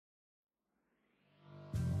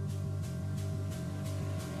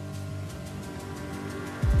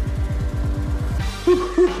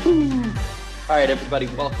All right, everybody,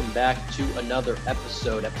 welcome back to another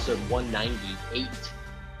episode 198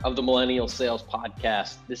 of the Millennial Sales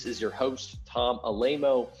Podcast. This is your host, Tom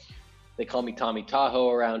Alemo. They call me Tommy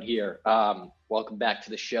Tahoe around here. Welcome back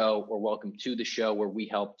to the show, or welcome to the show where we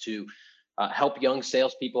help young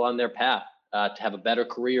salespeople on their path to have a better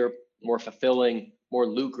career, more fulfilling, more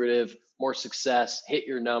lucrative, more success, hit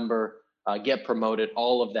your number, get promoted,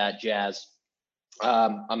 all of that jazz.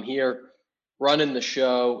 I'm here running the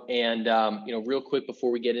show, and real quick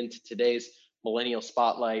before we get into today's Millennial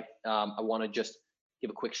Spotlight, I want to just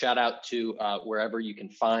give a quick shout out to wherever you can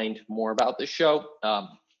find more about this show.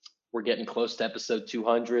 We're getting close to episode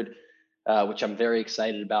 200, which I'm very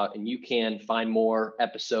excited about, and you can find more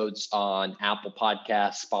episodes on Apple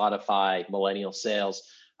Podcasts, Spotify, Millennial Sales.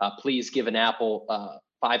 Please give an Apple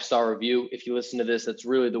 5-star review if you listen to this. That's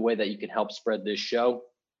really the way that you can help spread this show.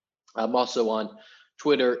 I'm also on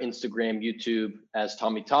Twitter, Instagram, YouTube as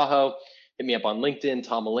Tommy Tahoe. Hit me up on LinkedIn,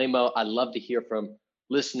 Tom Alemo. I'd love to hear from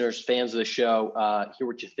listeners, fans of the show, hear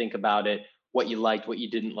what you think about it, what you liked, what you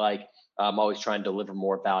didn't like. I'm always trying to deliver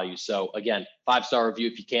more value. So again, 5-star review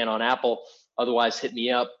if you can on Apple. Otherwise, hit me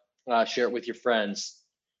up, share it with your friends.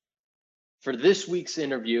 For this week's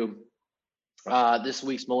interview, this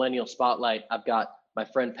week's Millennial Spotlight, I've got my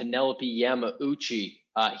friend Penelope Yamauchi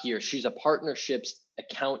here. She's a partnerships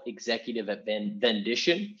account executive at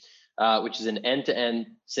Vendition, which is an end-to-end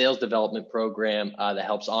sales development program that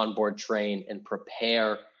helps onboard, train, and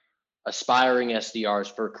prepare aspiring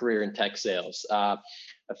SDRs for a career in tech sales. A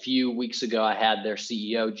few weeks ago, I had their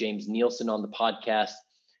CEO, James Nielsen, on the podcast.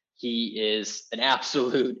 He is an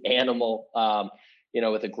absolute animal,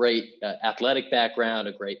 with a great athletic background,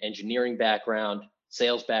 a great engineering background,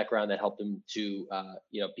 sales background that helped him to,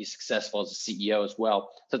 be successful as a CEO as well.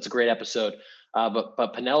 So it's a great episode.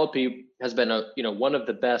 But Penelope has been one of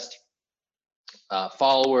the best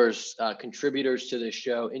followers, contributors to this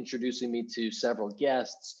show, introducing me to several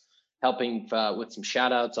guests, helping with some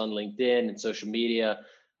shout outs on LinkedIn and social media,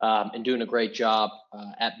 and doing a great job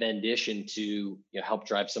at Vendition to help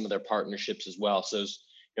drive some of their partnerships as well. So it's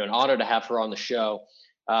an honor to have her on the show.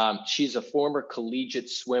 She's a former collegiate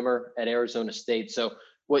swimmer at Arizona State. So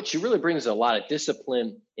what she really brings is a lot of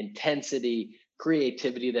discipline, intensity,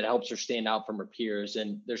 creativity that helps her stand out from her peers.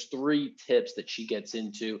 And there's 3 tips that she gets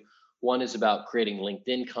into. One is about creating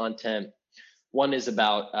LinkedIn content. One is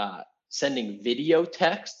about sending video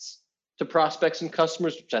texts to prospects and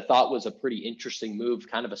customers, which I thought was a pretty interesting move,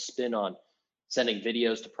 kind of a spin on sending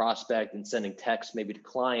videos to prospect and sending texts maybe to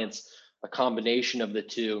clients, a combination of the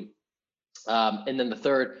two. And then the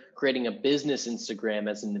third, creating a business Instagram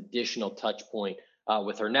as an additional touch point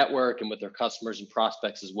with her network and with her customers and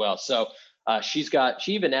prospects as well. So she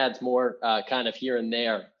even adds more kind of here and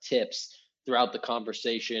there tips throughout the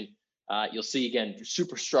conversation. You'll see, again,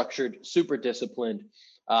 super structured, super disciplined,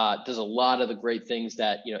 does a lot of the great things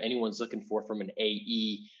that anyone's looking for from an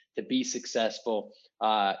AE to be successful.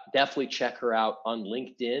 Definitely check her out on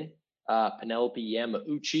LinkedIn, Penelope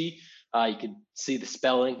Yamauchi. You can see the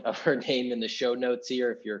spelling of her name in the show notes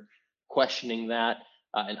here if you're questioning that,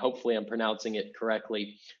 and hopefully I'm pronouncing it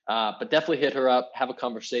correctly. But definitely hit her up, have a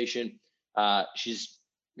conversation. She's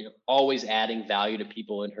always adding value to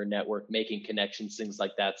people in her network, making connections, things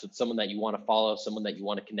like that. So it's someone that you want to follow, someone that you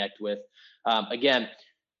want to connect with. Again,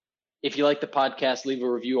 if you like the podcast, leave a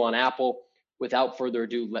review on Apple. Without further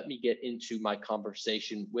ado, let me get into my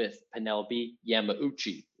conversation with Penelope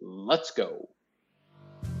Yamauchi. Let's go.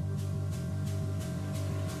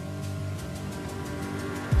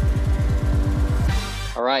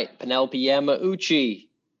 All right, Penelope Yamauchi,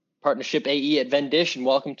 Partnership AE at Vendition.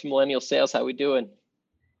 Welcome to Millennial Sales. How we doing?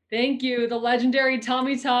 Thank you. The legendary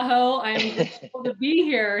Tommy Tahoe. I'm grateful to be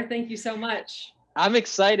here. Thank you so much. I'm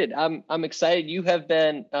excited. I'm excited. You have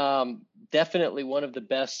been definitely one of the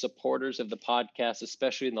best supporters of the podcast,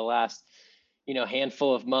 especially in the last,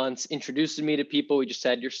 handful of months, introducing me to people. We just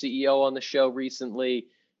had your CEO on the show recently,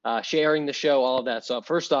 sharing the show, all of that. So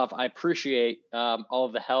first off, I appreciate all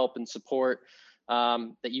of the help and support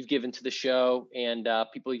that you've given to the show, and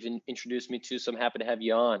people even introduced me to. So I'm happy to have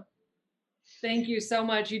you on. Thank you so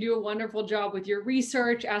much. You do a wonderful job with your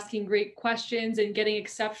research, asking great questions, and getting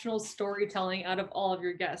exceptional storytelling out of all of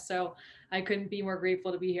your guests. So I couldn't be more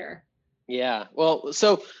grateful to be here. Yeah. Well,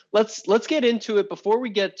 so let's get into it. Before we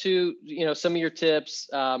get to, some of your tips,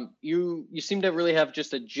 you seem to really have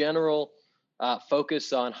just a general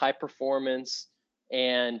focus on high performance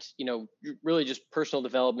and, really just personal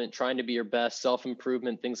development, trying to be your best,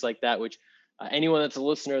 self-improvement, things like that, which anyone that's a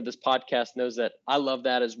listener of this podcast knows that I love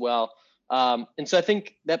that as well. And so I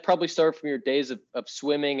think that probably started from your days of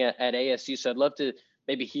swimming at ASU. So I'd love to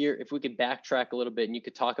maybe here, if we could backtrack a little bit and you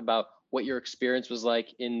could talk about what your experience was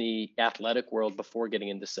like in the athletic world before getting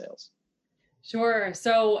into sales. Sure.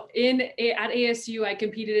 So at ASU, I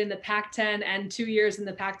competed in the Pac-10 and 2 years in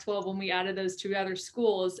the Pac-12 when we added those two other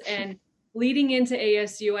schools. And leading into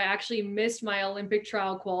ASU, I actually missed my Olympic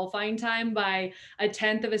trial qualifying time by a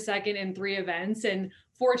tenth of a second in three events. And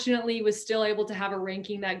fortunately was still able to have a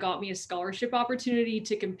ranking that got me a scholarship opportunity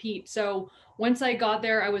to compete. So once I got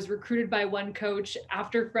there, I was recruited by one coach.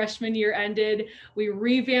 After freshman year ended, we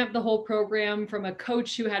revamped the whole program from a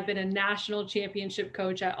coach who had been a national championship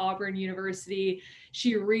coach at Auburn University.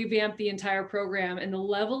 She revamped the entire program, and the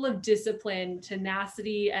level of discipline,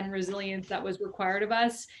 tenacity, and resilience that was required of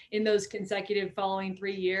us in those consecutive following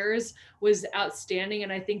 3 years was outstanding.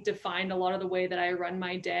 And I think defined a lot of the way that I run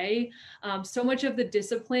my day. So much of the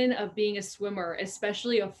discipline of being a swimmer,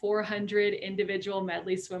 especially a 400 individual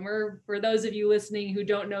medley swimmer. For those of you listening who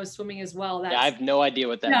don't know swimming as well, I have no idea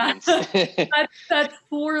what that means. That's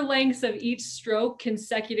four lengths of each stroke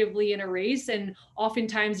consecutively in a race. And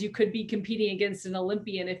oftentimes you could be competing against an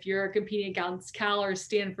Olympian if you're competing against Cal or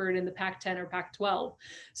Stanford in the Pac-10 or Pac-12.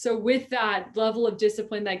 So with that level of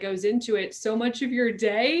discipline that goes into it, so much of your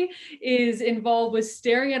day is involved with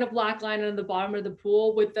staring at a black line on the bottom of the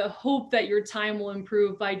pool with the hope that your time will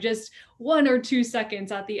improve by just 1 or 2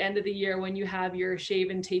 seconds at the end of the year when you have your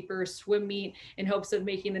shave and taper swim meet in hopes of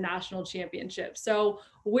making the national championship. So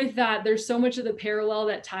with that, there's so much of the parallel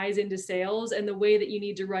that ties into sales and the way that you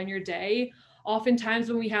need to run your day. Oftentimes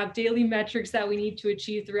when we have daily metrics that we need to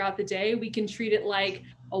achieve throughout the day, we can treat it like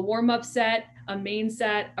a warm-up set, a main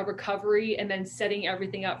set, a recovery, and then setting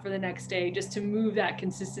everything up for the next day just to move that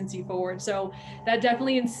consistency forward. So that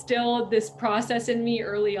definitely instilled this process in me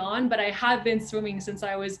early on, but I have been swimming since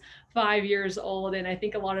I was 5 years old. And I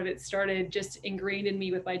think a lot of it started just ingrained in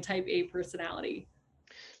me with my type A personality.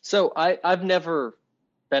 So I've never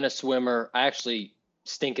been a swimmer. I actually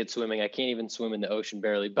stink at swimming. I can't even swim in the ocean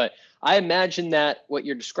barely. But I imagine that what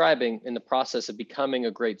you're describing in the process of becoming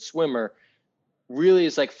a great swimmer really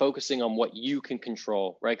is like focusing on what you can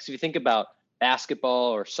control, right? Because if you think about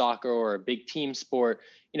basketball or soccer or a big team sport,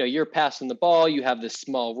 you're passing the ball, you have this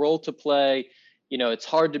small role to play. It's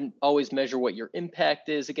hard to always measure what your impact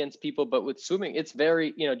is against people, but with swimming, it's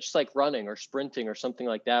very, just like running or sprinting or something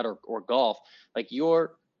like that, or golf, like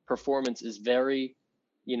your performance is very,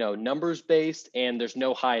 numbers based, and there's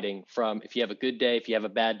no hiding from if you have a good day, if you have a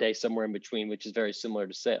bad day, somewhere in between, which is very similar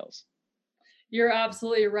to sales. You're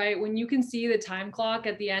absolutely right. When you can see the time clock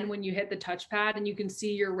at the end, when you hit the touchpad and you can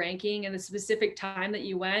see your ranking and the specific time that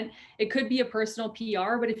you went, it could be a personal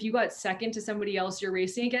PR, but if you got second to somebody else you're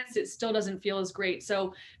racing against, it still doesn't feel as great.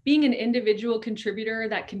 So being an individual contributor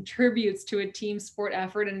that contributes to a team sport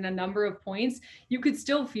effort and a number of points, you could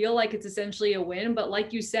still feel like it's essentially a win. But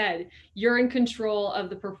like you said, you're in control of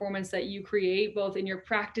the performance that you create, both in your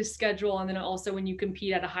practice schedule and then also when you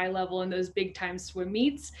compete at a high level in those big time swim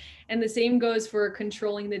meets. And the same goes for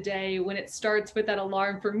controlling the day when it starts with that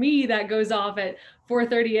alarm for me that goes off at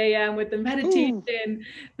 4:30 a.m. with the meditation,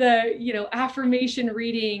 the affirmation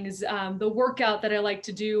readings, the workout that I like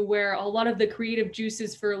to do where a lot of the creative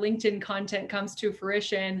juices for LinkedIn content comes to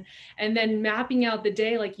fruition, and then mapping out the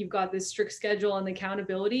day like you've got this strict schedule and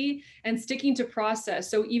accountability and sticking to process.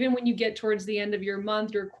 So even when you get towards the end of your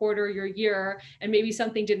month, your quarter, your year, and maybe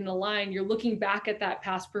something didn't align, you're looking back at that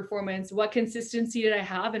past performance. What consistency did I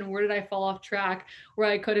have and where did I fall off track where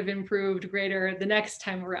I could have improved greater the next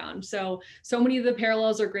time around? So many of the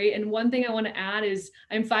parallels are great. And one thing I want to add is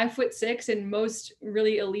I'm 5'6", and most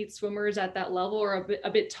really elite swimmers at that level are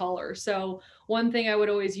a bit taller. So one thing I would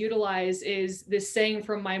always utilize is this saying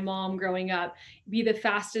from my mom growing up: be the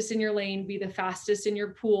fastest in your lane, be the fastest in your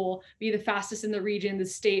pool, be the fastest in the region, the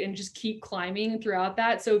state, and just keep climbing throughout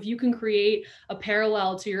that. So if you can create a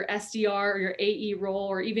parallel to your SDR or your AE role,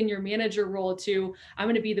 or even your manager role to, I'm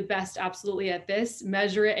going to be the best absolutely at this,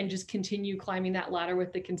 measure it, and just continue climbing that ladder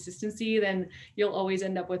with the consistency, then you'll always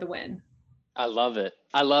end up with a win. I love it.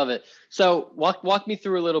 I love it. So walk me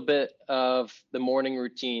through a little bit of the morning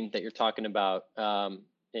routine that you're talking about,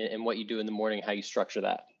 and what you do in the morning, how you structure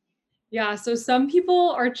that. Yeah, so some people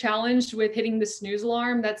are challenged with hitting the snooze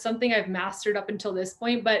alarm. That's something I've mastered up until this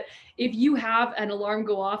point. But if you have an alarm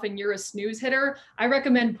go off and you're a snooze hitter, I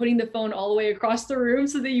recommend putting the phone all the way across the room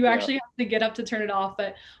so that you actually have to get up to turn it off.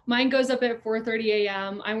 But mine goes up at 4:30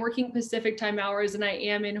 a.m. I'm working Pacific time hours and I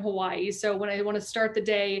am in Hawaii. So when I want to start the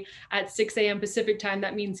day at 6 a.m. Pacific time,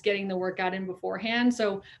 that means getting the workout in beforehand.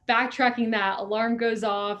 So backtracking that, alarm goes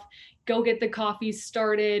off, go get the coffee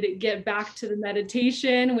started, get back to the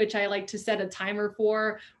meditation, which I like to set a timer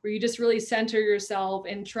for, where you just really center yourself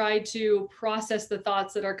and try to process the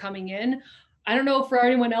thoughts that are coming in. I don't know for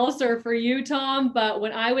anyone else or for you, Tom, but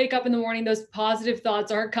when I wake up in the morning, those positive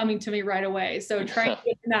thoughts aren't coming to me right away. So trying to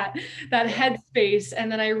get in that Yeah. headspace,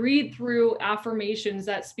 and then I read through affirmations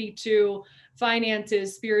that speak to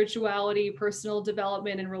finances, spirituality, personal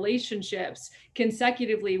development, and relationships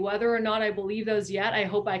consecutively. Whether or not I believe those yet, I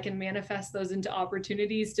hope I can manifest those into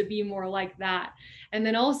opportunities to be more like that. And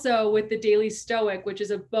then also with the Daily Stoic, which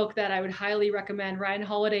is a book that I would highly recommend. Ryan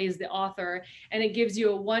Holiday is the author, and it gives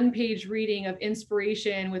you a one-page reading of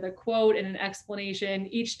inspiration with a quote and an explanation.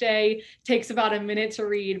 Each day takes about a minute to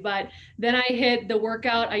read, but then I hit the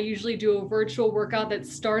workout. I usually do a virtual workout that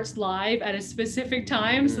starts live at a specific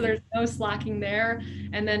time, so there's no slacking there,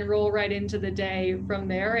 and then roll right into the day from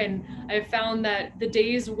there. And I've found that the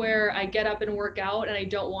days where I get up and work out and I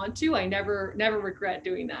don't want to, I never regret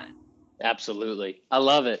doing that. Absolutely. I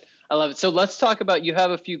love it. I love it. So let's talk about, you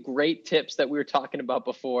have a few great tips that we were talking about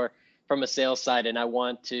before from a sales side, and I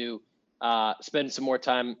want to spend some more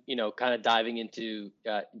time, kind of diving into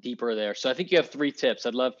deeper there. So I think you have 3 tips.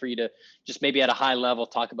 I'd love for you to just maybe at a high level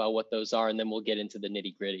talk about what those are, and then we'll get into the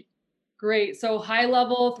nitty gritty. Great. So, high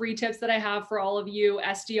level, 3 tips that I have for all of you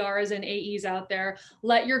SDRs and AEs out there.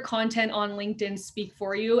 Let your content on LinkedIn speak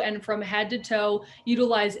for you. And from head to toe,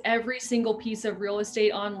 utilize every single piece of real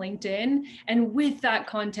estate on LinkedIn. And with that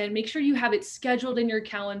content, make sure you have it scheduled in your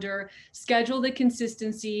calendar, schedule the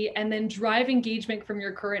consistency, and then drive engagement from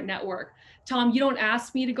your current network. Tom, you don't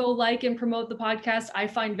ask me to go like and promote the podcast. I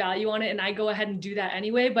find value on it and I go ahead and do that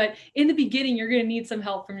anyway. But in the beginning, you're going to need some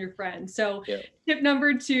help from your friends. So, Yeah. tip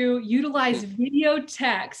number 2, utilize video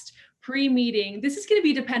text pre-meeting. This is going to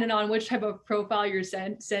be dependent on which type of profile you're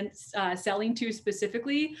selling to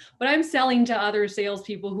specifically, but I'm selling to other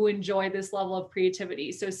salespeople who enjoy this level of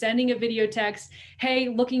creativity. So sending a video text, hey,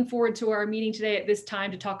 looking forward to our meeting today at this time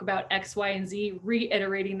to talk about X, Y, and Z,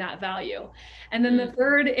 reiterating that value. And then the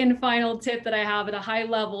third and final tip that I have at a high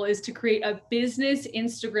level is to create a business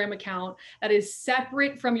Instagram account that is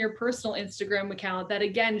separate from your personal Instagram account, that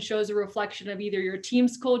again shows a reflection of either your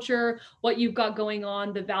team's culture, what you've got going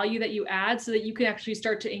on, the value that you add, so that you can actually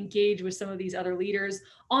start to engage with some of these other leaders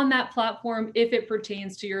on that platform if it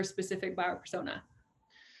pertains to your specific buyer persona.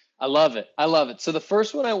 I love it. I love it. So the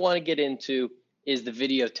first one I want to get into is the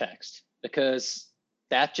video text, because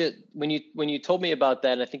that just, when you told me about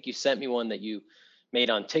that, and I think you sent me one that you made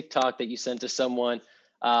on TikTok that you sent to someone.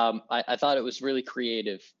 I thought it was really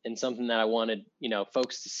creative and something that I wanted,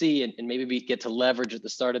 folks to see, and maybe we get to leverage at the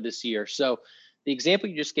start of this year. So the example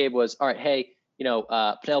you just gave was, all right, hey,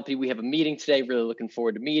 Penelope, we have a meeting today. Really looking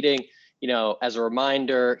forward to meeting. As a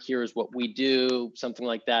reminder, here's what we do, something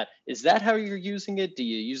like that. Is that how you're using it? Do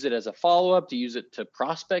you use it as a follow-up? Do you use it to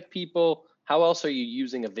prospect people? How else are you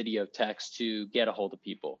using a video text to get a hold of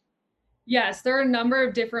people? Yes, there are a number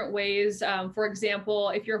of different ways. For example,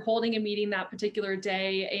 if you're holding a meeting that particular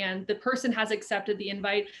day and the person has accepted the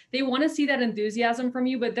invite, they want to see that enthusiasm from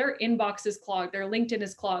you, but their inbox is clogged, their LinkedIn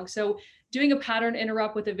is clogged. So doing a pattern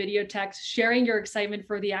interrupt with a video text, sharing your excitement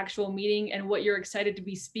for the actual meeting and what you're excited to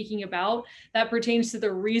be speaking about that pertains to the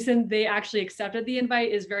reason they actually accepted the invite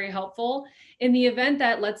is very helpful. In the event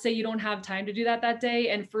that, let's say, you don't have time to do that day,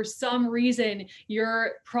 and for some reason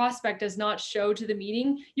your prospect does not show to the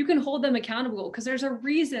meeting, you can hold them accountable because there's a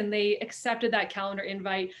reason they accepted that calendar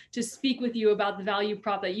invite to speak with you about the value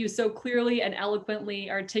prop that you so clearly and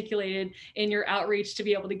eloquently articulated in your outreach to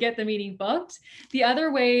be able to get the meeting booked. The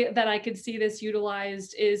other way that I could see this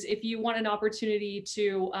utilized is if you want an opportunity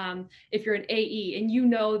to, if you're an AE and you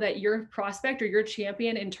know that your prospect or your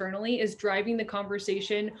champion internally is driving the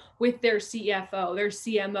conversation with their CFO, their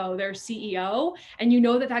CMO, their CEO, and you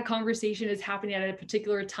know that that conversation is happening at a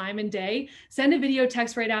particular time and day, send a video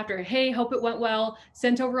text right after. Hey, hope it went well.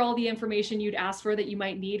 Sent over all the information you'd asked for that you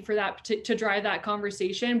might need for that to drive that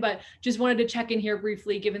conversation, but just wanted to check in here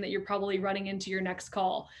briefly, given that you're probably running into your next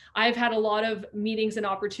call. I've had a lot of meetings and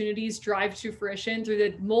opportunities drive to fruition through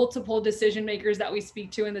the multiple decision makers that we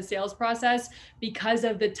speak to in the sales process because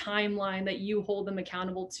of the timeline that you hold them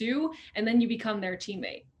accountable to, and then you become their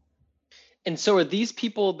teammate. And so are these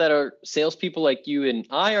people that are salespeople like you and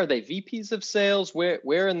I, are they VPs of sales?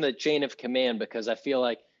 Where in the chain of command? Because I feel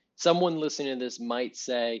like someone listening to this might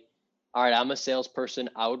say, all right, I'm a salesperson.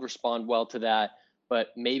 I would respond well to that. But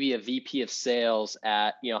maybe a VP of sales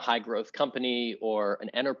at, high growth company or an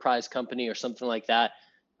enterprise company or something like that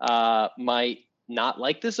might not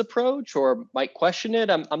like this approach or might question it.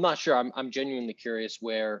 I'm not sure. I'm genuinely curious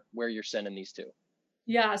where you're sending these to.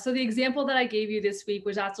 Yeah. So the example that I gave you this week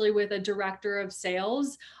was actually with a director of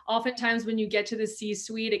sales. Oftentimes, when you get to the C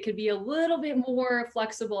suite, it could be a little bit more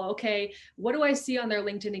flexible. Okay, what do I see on their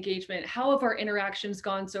LinkedIn engagement? How have our interactions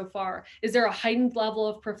gone so far? Is there a heightened level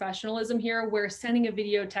of professionalism here where sending a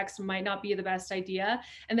video text might not be the best idea?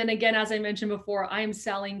 And then again, as I mentioned before, I am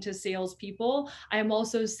selling to salespeople. I am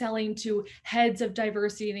also selling to heads of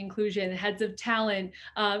diversity and inclusion, heads of talent,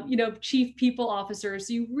 chief people officers.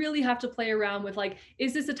 So you really have to play around with like,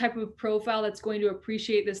 is this a type of profile that's going to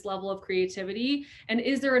appreciate this level of creativity? And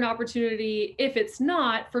is there an opportunity, if it's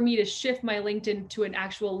not, for me to shift my LinkedIn to an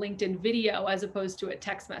actual LinkedIn video as opposed to a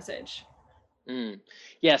text message? Mm.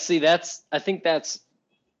 Yeah, see, I think that's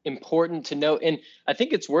important to know. And I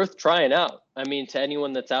think it's worth trying out. I mean, to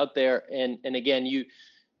anyone that's out there. And again,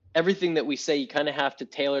 everything that we say, you kind of have to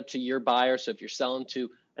tailor to your buyer. So if you're selling to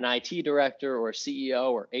an IT director or a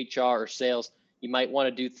CEO or HR or sales, you might want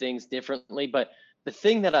to do things differently. But the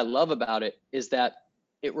thing that I love about it is that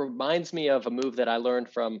it reminds me of a move that I learned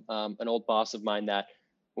from an old boss of mine, that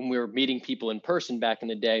when we were meeting people in person back in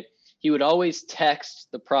the day, he would always text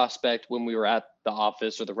the prospect when we were at the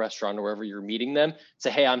office or the restaurant or wherever you're meeting them,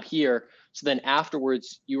 say, hey, I'm here. So then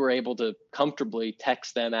afterwards, you were able to comfortably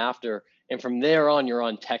text them after. And from there on, you're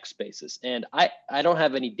on text basis. And I don't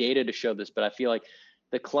have any data to show this, but I feel like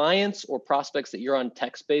the clients or prospects that you're on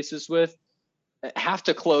text basis with have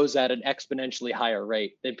to close at an exponentially higher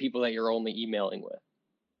rate than people that you're only emailing with.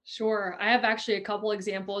 Sure. I have actually a couple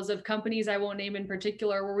examples of companies I won't name in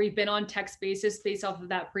particular where we've been on text basis based off of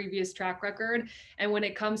that previous track record. And when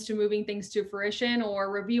it comes to moving things to fruition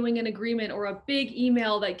or reviewing an agreement or a big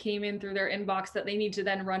email that came in through their inbox that they need to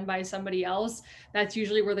then run by somebody else, that's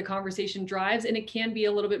usually where the conversation drives. And it can be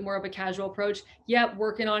a little bit more of a casual approach. Yep,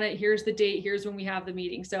 working on it. Here's the date. Here's when we have the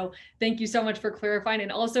meeting. So thank you so much for clarifying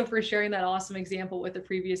and also for sharing that awesome example with the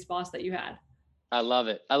previous boss that you had. I love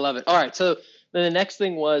it. I love it. All right. So then the next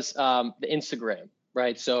thing was the Instagram,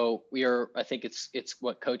 right? So I think it's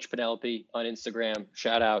what Coach Penelope on Instagram.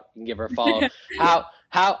 Shout out, you can give her a follow.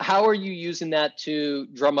 How are you using that to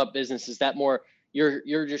drum up business? Is that more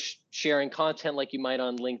you're just sharing content like you might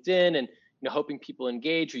on LinkedIn and hoping people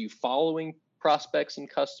engage? Are you following prospects and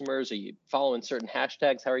customers? Are you following certain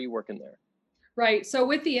hashtags? How are you working there? Right. So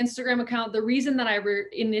with the Instagram account, the reason that I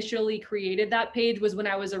initially created that page was when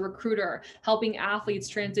I was a recruiter helping athletes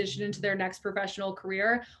transition into their next professional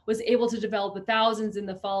career, was able to develop thousands in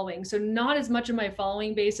the following. So not as much of my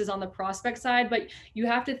following base is on the prospect side, but you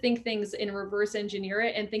have to think things in reverse engineer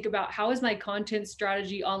it and think about how is my content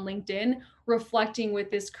strategy on LinkedIn reflecting with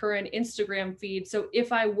this current Instagram feed. So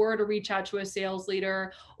if I were to reach out to a sales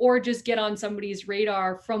leader or just get on somebody's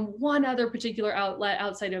radar from one other particular outlet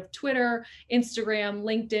outside of Twitter, Instagram,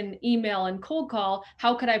 LinkedIn, email, and cold call,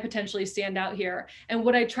 how could I potentially stand out here? And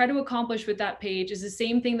what I try to accomplish with that page is the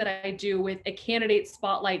same thing that I do with a candidate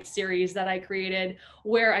spotlight series that I created,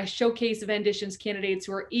 where I showcase Vendition's candidates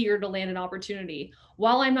who are eager to land an opportunity.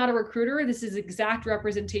 While I'm not a recruiter, this is exact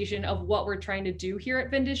representation of what we're trying to do here at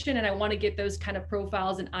Vendition. And I want to get those kind of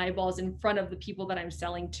profiles and eyeballs in front of the people that I'm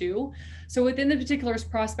selling to. So within the particular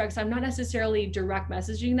prospects, I'm not necessarily direct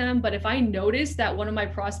messaging them, but if I notice that one of my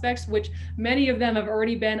prospects, which many of them have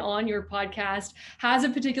already been on your podcast, has a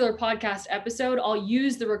particular podcast episode, I'll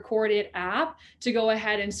use the Record It app to go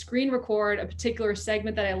ahead and screen record a particular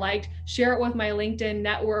segment that I liked, share it with my LinkedIn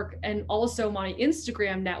network and also my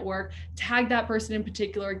Instagram network, tag that person in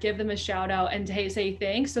particular, give them a shout out and say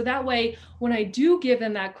thanks. So that way, when I do give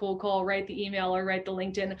them that cold call, write the email or write the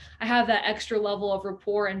LinkedIn, I have that extra level of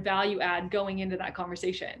rapport and value add going into that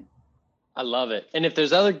conversation. I love it. And if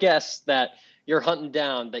there's other guests that you're hunting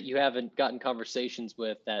down that you haven't gotten conversations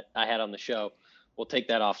with that I had on the show, we'll take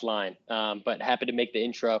that offline. But happy to make the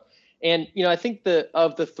intro. And I think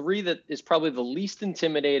of the three that is probably the least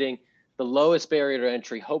intimidating, the lowest barrier to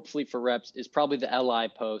entry, hopefully for reps, is probably the LI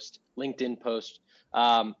post, LinkedIn post.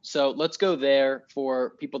 So let's go there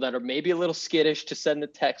for people that are maybe a little skittish to send the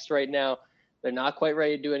text right now. They're not quite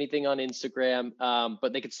ready to do anything on Instagram,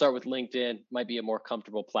 but they could start with LinkedIn. Might be a more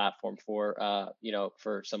comfortable platform for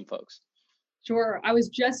some folks. Sure. I was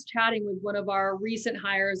just chatting with one of our recent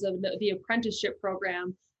hires of the apprenticeship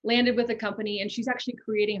program, landed with a company, and she's actually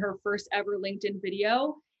creating her first ever LinkedIn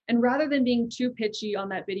video. And rather than being too pitchy on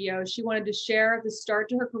that video, she wanted to share the start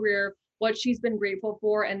to her career, what she's been grateful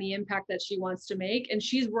for, and the impact that she wants to make. And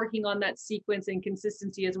she's working on that sequence and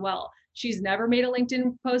consistency as well. She's never made a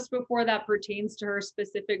LinkedIn post before that pertains to her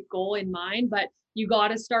specific goal in mind, but you got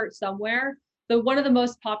to start somewhere. One of the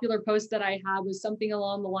most popular posts that I had was something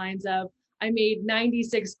along the lines of, I made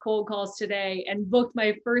 96 cold calls today and booked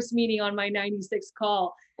my first meeting on my 96th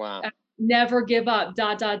call. Wow. never give up,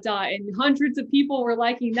 dot, dot, dot. And hundreds of people were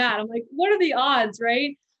liking that. I'm like, what are the odds,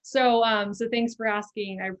 right? So thanks for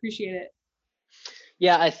asking. I appreciate it.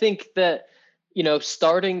 Yeah, I think that,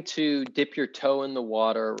 starting to dip your toe in the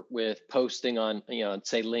water with posting on,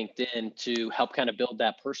 say LinkedIn to help kind of build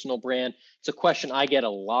that personal brand. It's a question I get a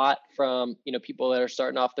lot from, people that are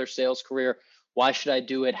starting off their sales career. Why should I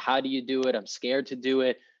do it? How do you do it? I'm scared to do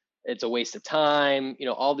it. It's a waste of time,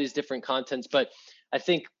 all these different contents. But I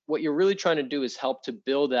think what you're really trying to do is help to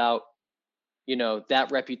build out that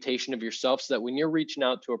reputation of yourself, so that when you're reaching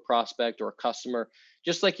out to a prospect or a customer,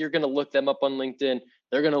 just like you're going to look them up on LinkedIn,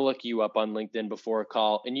 they're going to look you up on LinkedIn before a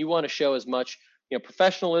call. And you want to show as much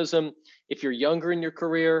professionalism. If you're younger in your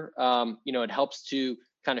career, it helps to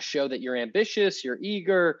kind of show that you're ambitious, you're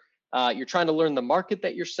eager, you're trying to learn the market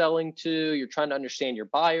that you're selling to, you're trying to understand your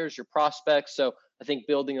buyers, your prospects. So I think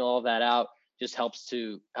building all of that out just helps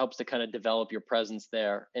to kind of develop your presence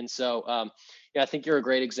there. And so I think you're a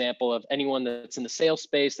great example of anyone that's in the sales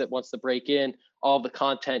space that wants to break in. All the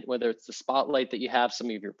content, whether it's the spotlight that you have, some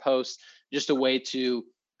of your posts, just a way to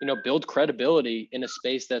build credibility in a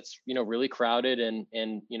space that's really crowded,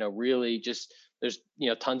 and really just there's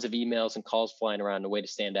tons of emails and calls flying around, a way to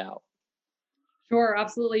stand out. Sure,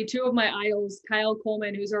 absolutely. Two of my idols, Kyle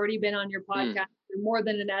Coleman, who's already been on your Mm. podcast, you're more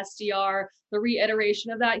than an SDR, the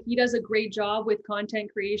reiteration of that, he does a great job with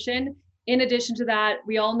content creation. In addition to that,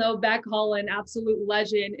 we all know Beck Holland, absolute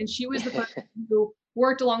legend. And she was the person who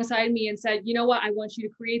worked alongside me and said, you know what, I want you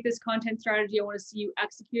to create this content strategy. I want to see you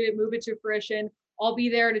execute it, move it to fruition. I'll be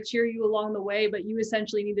there to cheer you along the way, but you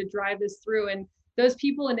essentially need to drive this through. And those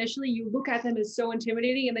people initially, you look at them as so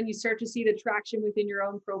intimidating, and then you start to see the traction within your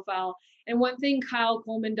own profile. And one thing Kyle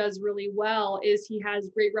Coleman does really well is he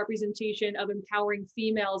has great representation of empowering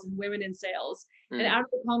females and women in sales. And Mm. out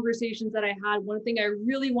of the conversations that I had, one thing I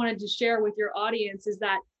really wanted to share with your audience is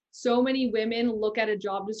that so many women look at a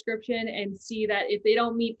job description and see that if they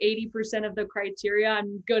don't meet 80% of the criteria,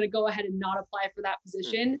 I'm going to go ahead and not apply for that Mm.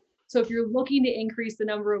 position. So if you're looking to increase the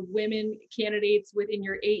number of women candidates within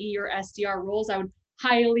your AE or SDR roles, I would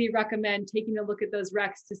highly recommend taking a look at those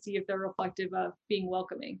recs to see if they're reflective of being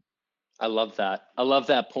welcoming. I love that. I love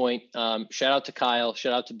that point. Shout out to Kyle.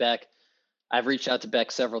 Shout out to Beck. I've reached out to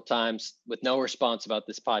Beck several times with no response about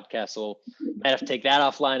this podcast, so might have to take that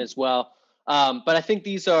offline as well. But I think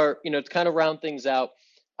these are, to kind of round things out,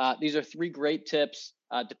 these are three great tips,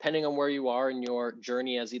 depending on where you are in your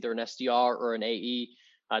journey as either an SDR or an AE,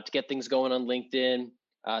 to get things going on LinkedIn,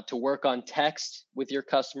 to work on text with your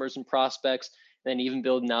customers and prospects, and then even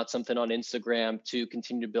building out something on Instagram to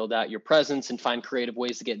continue to build out your presence and find creative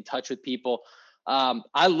ways to get in touch with people.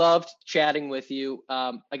 I loved chatting with you.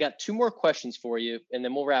 I got two more questions for you, and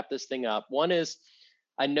then we'll wrap this thing up. One is,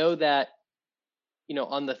 I know that,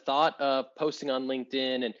 on the thought of posting on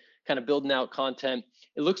LinkedIn and kind of building out content,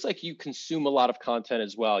 it looks like you consume a lot of content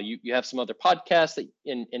as well. You have some other podcasts that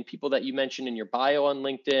and people that you mentioned in your bio on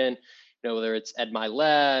LinkedIn, whether it's Ed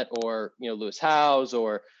Milet or, Lewis Howes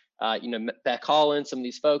or, Beck Holland, some of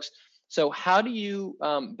these folks. So how do you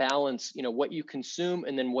balance, what you consume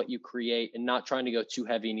and then what you create, and not trying to go too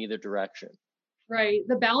heavy in either direction? Right.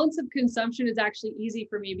 The balance of consumption is actually easy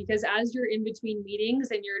for me because as you're in between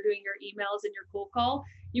meetings and you're doing your emails and your cold call,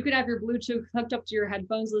 you could have your Bluetooth hooked up to your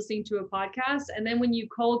headphones listening to a podcast. And then when you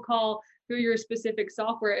cold call through your specific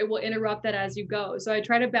software, it will interrupt that as you go. So I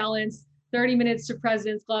try to balance 30 Minutes to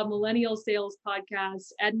President's Club, Millennial Sales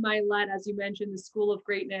Podcast, Ed Milet, as you mentioned, the School of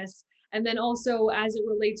Greatness. And then also as it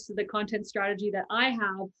relates to the content strategy that I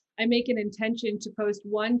have, I make an intention to post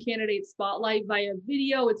one candidate spotlight via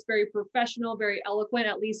video. It's very professional, very eloquent,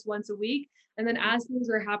 at least once a week. And then as things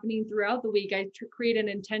are happening throughout the week, I create an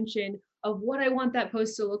intention of what I want that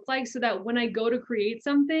post to look like so that when I go to create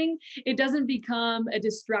something, it doesn't become a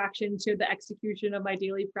distraction to the execution of my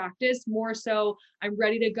daily practice. More so, I'm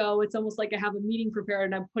ready to go. It's almost like I have a meeting prepared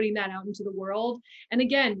and I'm putting that out into the world. And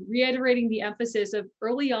again, reiterating the emphasis of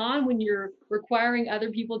early on when you're requiring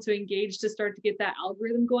other people to engage to start to get that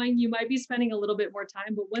algorithm going, you might be spending a little bit more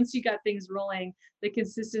time, but once you got things rolling, the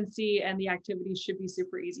consistency and the activities should be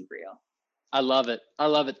super easy for you. I love it. I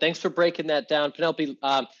love it. Thanks for breaking that down, Penelope.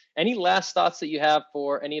 Any last thoughts that you have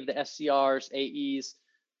for any of the SCRs, AEs,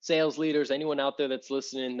 sales leaders, anyone out there that's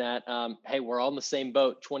listening that, hey, we're all in the same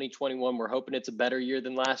boat, 2021. We're hoping it's a better year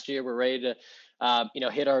than last year. We're ready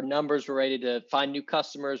to, hit our numbers. We're ready to find new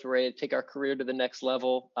customers. We're ready to take our career to the next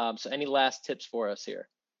level. So any last tips for us here?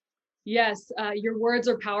 Yes, your words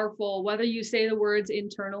are powerful, whether you say the words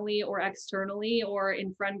internally or externally or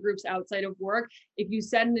in friend groups outside of work. If you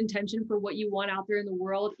set an intention for what you want out there in the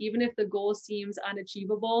world, even if the goal seems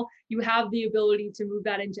unachievable, you have the ability to move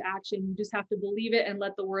that into action. You just have to believe it and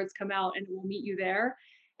let the words come out, and it will meet you there.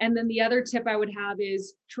 And then the other tip I would have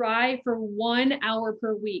is try for 1 hour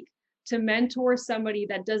per week to mentor somebody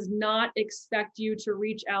that does not expect you to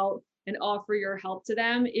reach out and offer your help to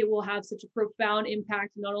them. It will have such a profound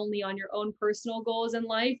impact, not only on your own personal goals in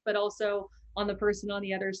life, but also on the person on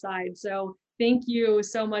the other side. So thank you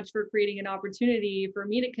so much for creating an opportunity for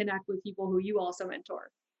me to connect with people who you also mentor.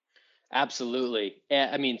 Absolutely.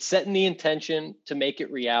 I mean, setting the intention to make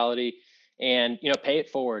it reality and, pay it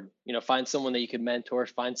forward. Find someone that you can mentor,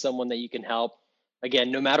 find someone that you can help.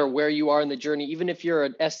 Again, no matter where you are in the journey, even if you're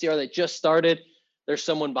an SDR that just started, there's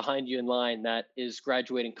someone behind you in line that is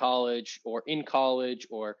graduating college or in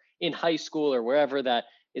high school or wherever that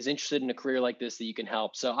is interested in a career like this that you can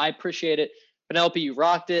help. So I appreciate it. Penelope, you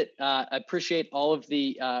rocked it. I appreciate all of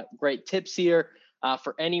the great tips here.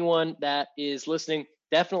 For anyone that is listening,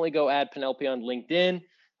 definitely go add Penelope on LinkedIn.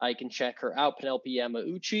 You can check her out, Penelope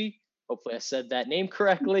Yamauchi. Hopefully, I said that name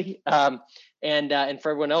correctly. And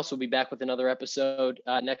for everyone else, we'll be back with another episode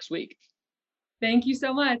next week. Thank you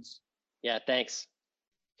so much. Yeah, thanks.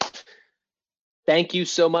 Thank you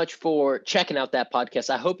so much for checking out that podcast.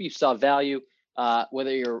 I hope you saw value,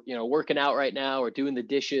 whether you're working out right now or doing the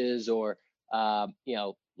dishes or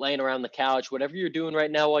laying around the couch, whatever you're doing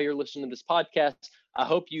right now while you're listening to this podcast. I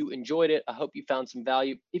hope you enjoyed it. I hope you found some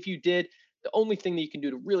value. If you did, the only thing that you can do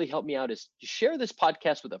to really help me out is to share this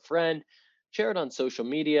podcast with a friend, share it on social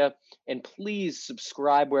media, and please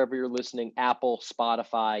subscribe wherever you're listening, Apple,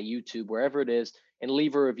 Spotify, YouTube, wherever it is, and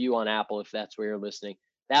leave a review on Apple if that's where you're listening.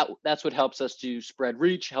 That's what helps us to spread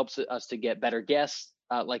reach, helps us to get better guests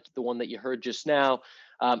like the one that you heard just now,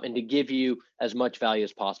 and to give you as much value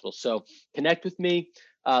as possible. So connect with me,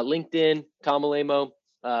 LinkedIn, Tom Alemo,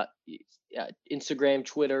 Instagram,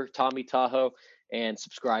 Twitter, Tommy Tahoe, and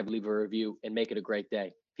subscribe, leave a review, and make it a great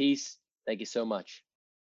day. Peace. Thank you so much.